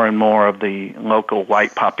find more and more of the local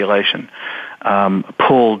white population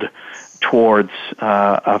pulled towards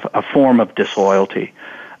a form of disloyalty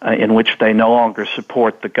in which they no longer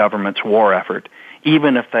support the government's war effort,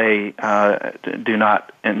 even if they do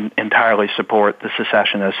not entirely support the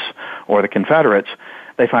secessionists or the Confederates.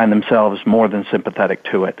 They find themselves more than sympathetic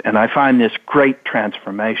to it. And I find this great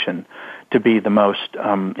transformation to be the most,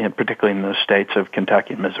 particularly in the states of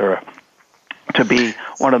Kentucky and Missouri, to be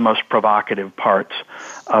one of the most provocative parts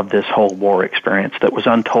of this whole war experience that was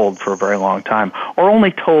untold for a very long time, or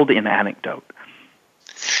only told in anecdote.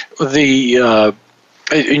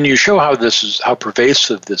 And you show how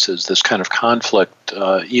pervasive this is, this kind of conflict,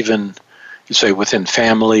 even, you say, within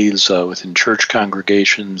families, within church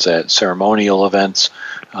congregations, at ceremonial events,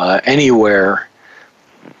 anywhere.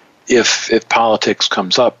 If politics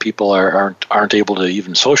comes up, people aren't able to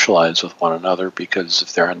even socialize with one another because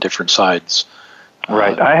if they're on different sides.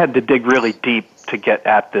 Right. I had to dig really deep to get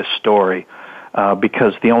at this story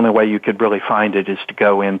because the only way you could really find it is to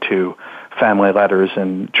go into family letters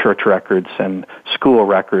and church records and school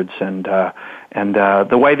records and the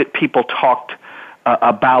way that people talked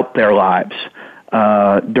about their lives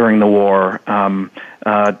during the war.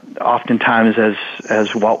 Oftentimes,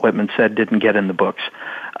 as Walt Whitman said, didn't get in the books.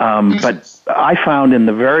 But I found in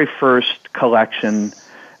the very first collection,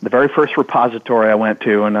 the very first repository I went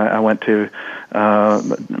to, and I went to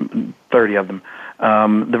 30 of them,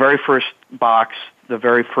 the very first box, the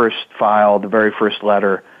very first file, the very first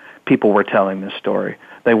letter, people were telling this story.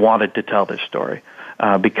 They wanted to tell this story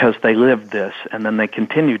because they lived this, and then they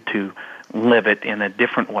continued to live it in a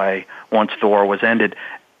different way once the war was ended.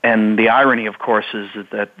 And the irony, of course, is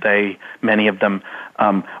that many of them,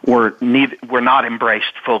 were not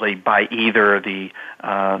embraced fully by either the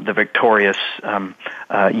victorious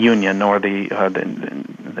Union or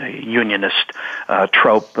the Unionist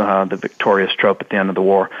trope, the victorious trope at the end of the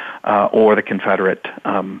war, or the Confederate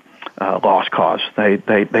lost cause.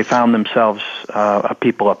 They found themselves a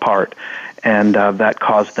people apart, and that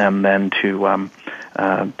caused them then to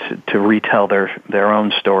retell their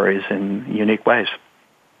own stories in unique ways.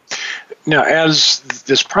 Now, as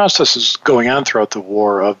this process is going on throughout the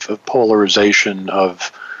war of polarization,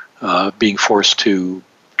 of being forced to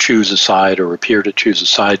choose a side or appear to choose a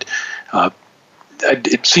side,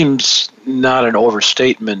 it seems not an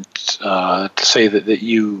overstatement to say that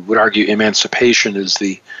you would argue emancipation is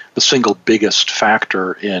the single biggest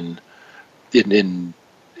factor in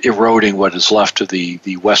eroding what is left of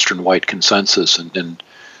the Western white consensus and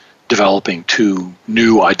developing two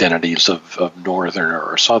new identities of Northerner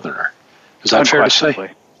or Southerner. Is that fair to say?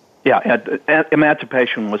 Yeah,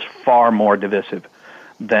 emancipation was far more divisive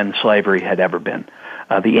than slavery had ever been.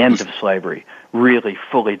 The end of slavery really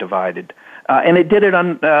fully divided. And it did it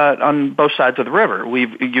on both sides of the river.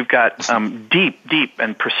 You've got deep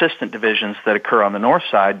and persistent divisions that occur on the north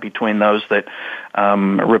side between those that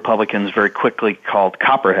Republicans very quickly called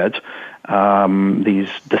copperheads, these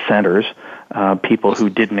dissenters, people who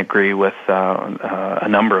didn't agree with a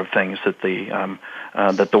number of things that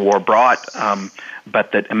the war brought,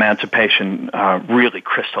 but that emancipation really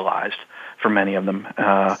crystallized for many of them,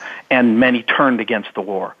 and many turned against the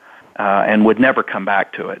war. And would never come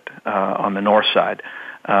back to it on the north side.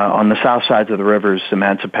 On the south sides of the rivers,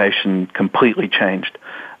 emancipation completely changed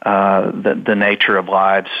the nature of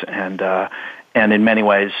lives, and in many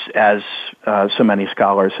ways, as so many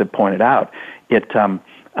scholars have pointed out, it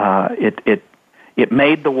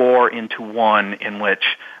made the war into one in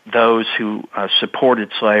which those who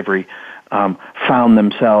supported slavery found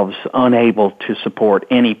themselves unable to support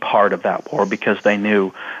any part of that war because they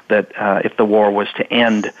knew that if the war was to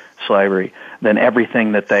end slavery, then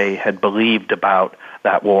everything that they had believed about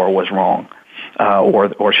that war was wrong,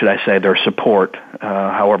 or should I say their support,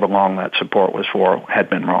 however long that support was for, had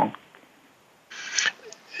been wrong.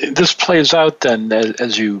 This plays out then,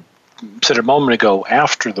 as you said a moment ago,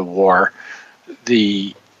 after the war.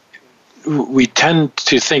 We tend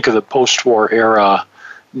to think of the post-war era.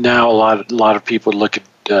 Now a lot of people look at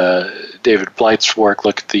David Blyth's work,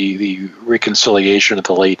 look at the reconciliation of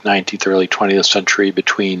the late 19th, early 20th century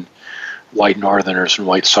between white Northerners and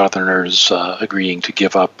white Southerners agreeing to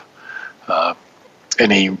give up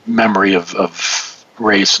any memory of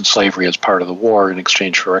race and slavery as part of the war in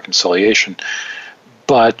exchange for reconciliation.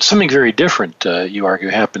 But something very different, you argue,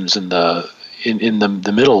 happens in the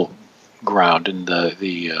middle ground, in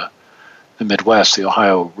the Midwest, the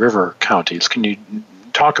Ohio River counties. Can you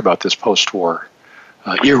talk about this post-war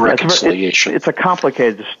irreconciliation? It's a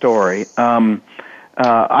complicated story.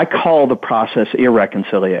 I call the process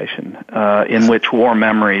irreconciliation, in which war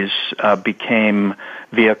memories became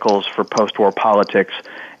vehicles for post-war politics,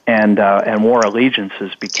 and war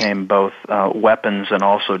allegiances became both weapons and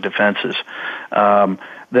also defenses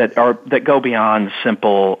that go beyond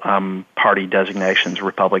simple party designations,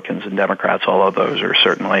 Republicans and Democrats, although those are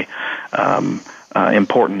certainly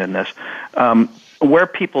important in this. Where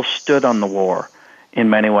people stood on the war in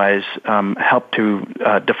many ways, helped to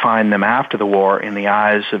define them after the war in the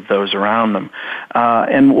eyes of those around them.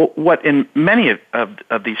 And what in many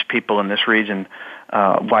of these people in this region,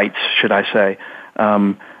 whites, should I say,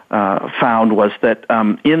 found was that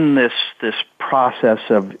in this process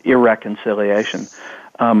of irreconciliation,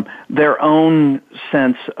 their own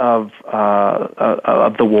sense of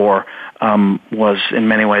the war was in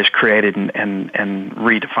many ways created and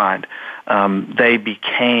redefined. They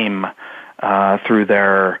became, through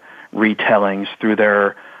their retellings, through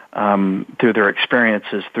their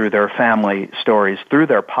experiences, through their family stories, through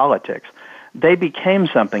their politics, they became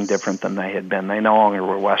something different than they had been. They no longer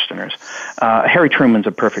were Westerners. Harry Truman's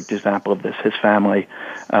a perfect example of this. His family,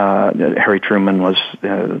 Harry Truman was,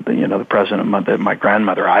 the president that my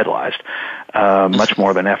grandmother idolized, much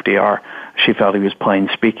more than FDR. She felt he was plain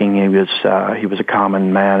speaking. He was a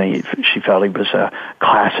common man. She felt he was a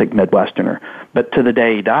classic Midwesterner. But to the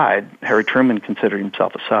day he died, Harry Truman considered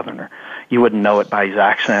himself a Southerner. You wouldn't know it by his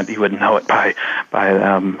accent. You wouldn't know it by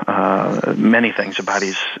many things about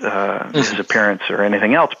his appearance or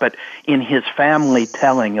anything else. But in his family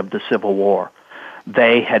telling of the Civil War,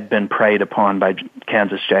 they had been preyed upon by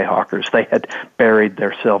Kansas Jayhawkers. They had buried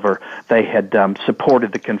their silver. They had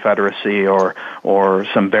supported the Confederacy or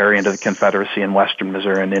some variant of the Confederacy in western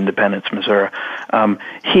Missouri and Independence, Missouri.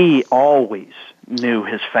 He always knew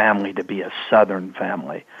his family to be a Southern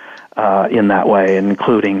family in that way,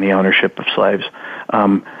 including the ownership of slaves.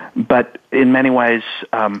 But in many ways,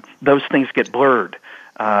 those things get blurred.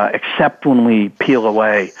 Except when we peel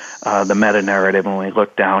away the meta-narrative and we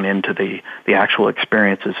look down into the actual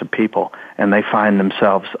experiences of people, and they find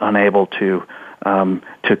themselves unable to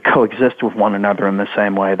coexist with one another in the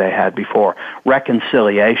same way they had before.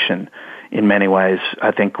 Reconciliation, in many ways,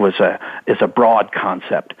 I think is a broad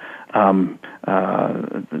concept,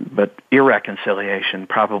 but irreconciliation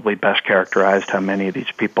probably best characterized how many of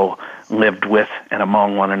these people lived with and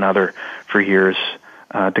among one another for years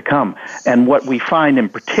to come. And what we find in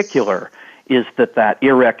particular is that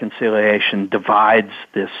irreconciliation divides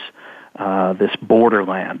this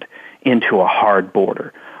borderland into a hard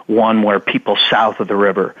border, one where people south of the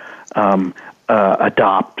river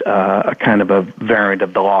adopt a kind of a variant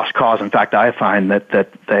of the lost cause. In fact, I find that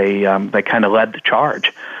they kind of led the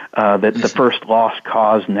charge. That the first lost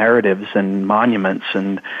cause narratives and monuments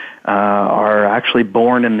and are actually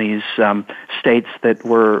born in these states that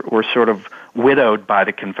were sort of widowed by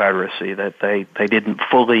the Confederacy, that they didn't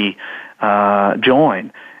fully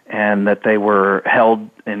join, and that they were held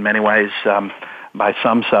in many ways by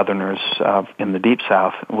some Southerners in the Deep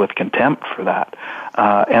South with contempt for that,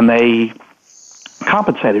 and they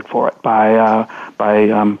compensated for it by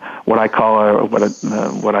what I call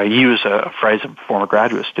what I use a phrase of a former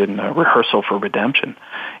graduate student, a rehearsal for redemption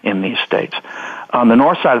in these states. On the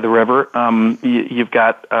north side of the river, you've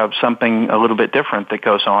got something a little bit different that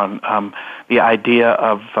goes on. The idea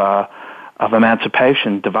of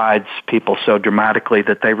emancipation divides people so dramatically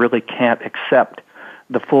that they really can't accept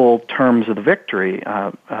the full terms of the victory.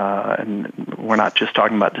 And we're not just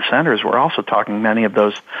talking about dissenters, we're also talking many of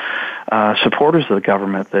those supporters of the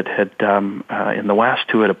government that had, in the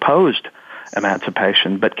West, who had opposed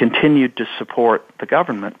emancipation but continued to support the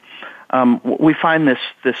government. We find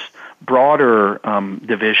this broader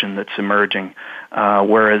division that's emerging,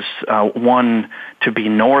 whereas one, to be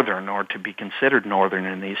northern or to be considered northern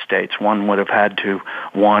in these states, one would have had to,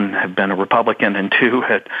 one, have been a Republican, and two,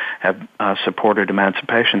 have supported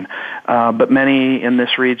emancipation. But many in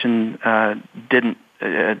this region didn't.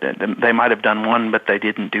 They might have done one, but they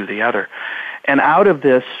didn't do the other. And out of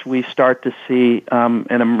this, we start to see,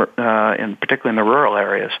 in particularly in the rural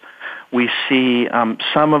areas, we see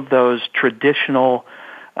some of those traditional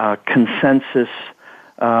consensus,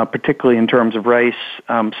 particularly in terms of race,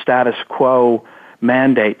 status quo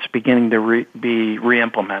mandates beginning to be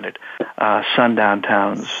re-implemented. Sundown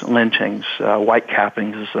towns, lynchings, white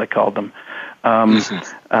cappings, as they called them.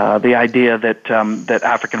 The idea that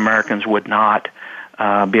African Americans would not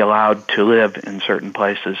be allowed to live in certain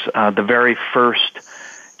places. The very first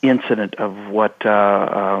incident of what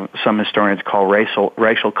some historians call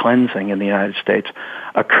racial cleansing in the United States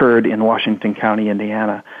occurred in Washington County,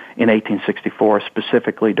 Indiana, in 1864,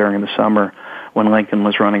 specifically during the summer when Lincoln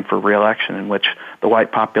was running for re-election, in which the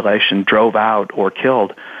white population drove out or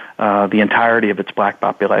killed the entirety of its black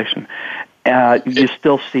population. You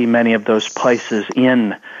still see many of those places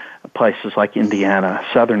in places like Indiana,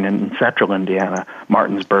 southern and central Indiana.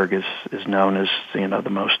 Martinsburg is known as, the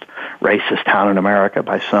most racist town in America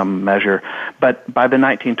by some measure. But by the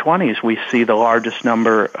 1920s, we see the largest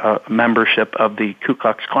membership of the Ku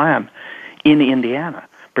Klux Klan in Indiana,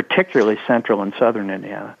 particularly central and southern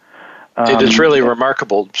Indiana. It is really a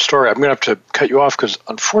remarkable story. I'm going to have to cut you off because,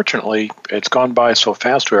 unfortunately, it's gone by so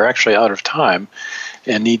fast. We're actually out of time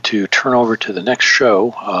and need to turn over to the next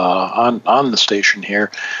show on the station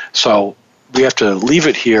here. So we have to leave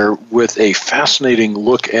it here with a fascinating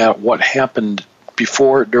look at what happened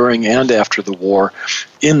before, during, and after the war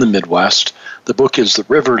in the Midwest. The book is The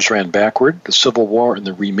Rivers Ran Backward, The Civil War and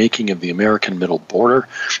the Remaking of the American Middle Border.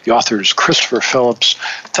 The author is Christopher Phillips.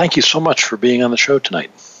 Thank you so much for being on the show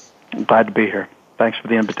tonight. I'm glad to be here. Thanks for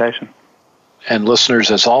the invitation. And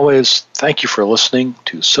listeners, as always, thank you for listening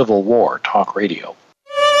to Civil War Talk Radio.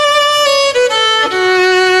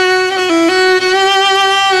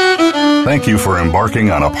 Thank you for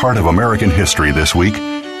embarking on a part of American history this week.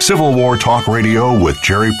 Civil War Talk Radio with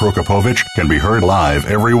Jerry Prokopowicz can be heard live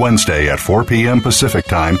every Wednesday at 4 p.m. Pacific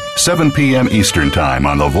Time, 7 p.m. Eastern Time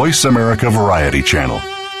on the Voice America Variety Channel.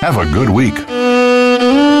 Have a good week.